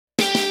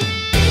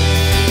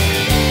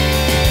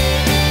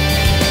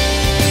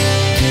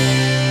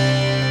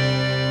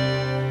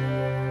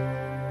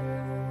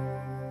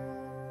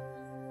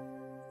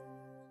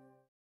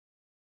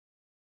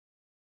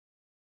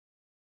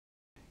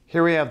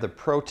Here we have the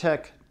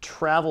Pro-Tec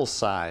travel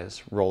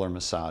size roller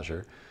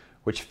massager,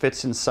 which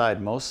fits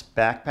inside most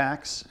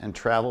backpacks and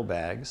travel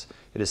bags.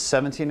 It is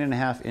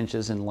 17.5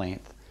 inches in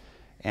length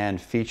and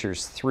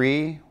features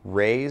 3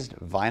 raised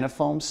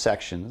Vynafoam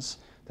sections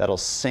that'll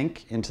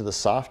sink into the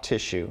soft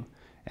tissue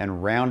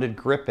and rounded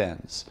grip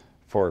ends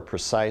for a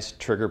precise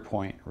trigger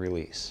point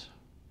release.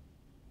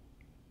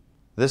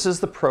 This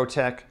is the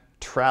Pro-Tec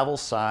travel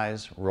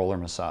size roller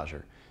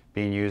massager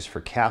being used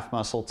for calf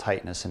muscle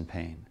tightness and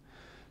pain.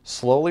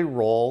 Slowly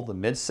roll the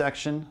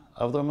midsection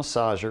of the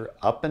massager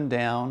up and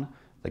down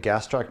the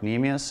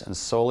gastrocnemius and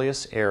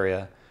soleus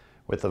area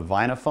with the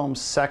Vynafoam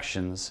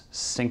sections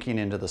sinking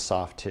into the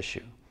soft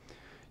tissue.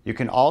 You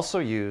can also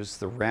use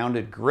the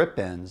rounded grip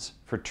ends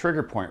for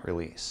trigger point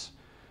release.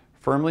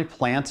 Firmly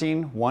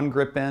planting one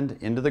grip end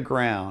into the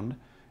ground,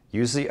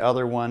 use the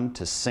other one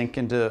to sink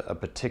into a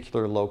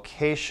particular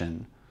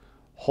location,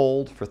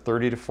 hold for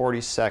 30 to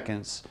 40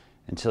 seconds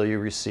until you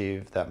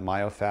receive that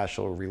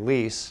myofascial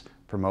release,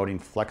 promoting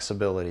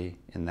flexibility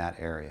in that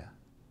area.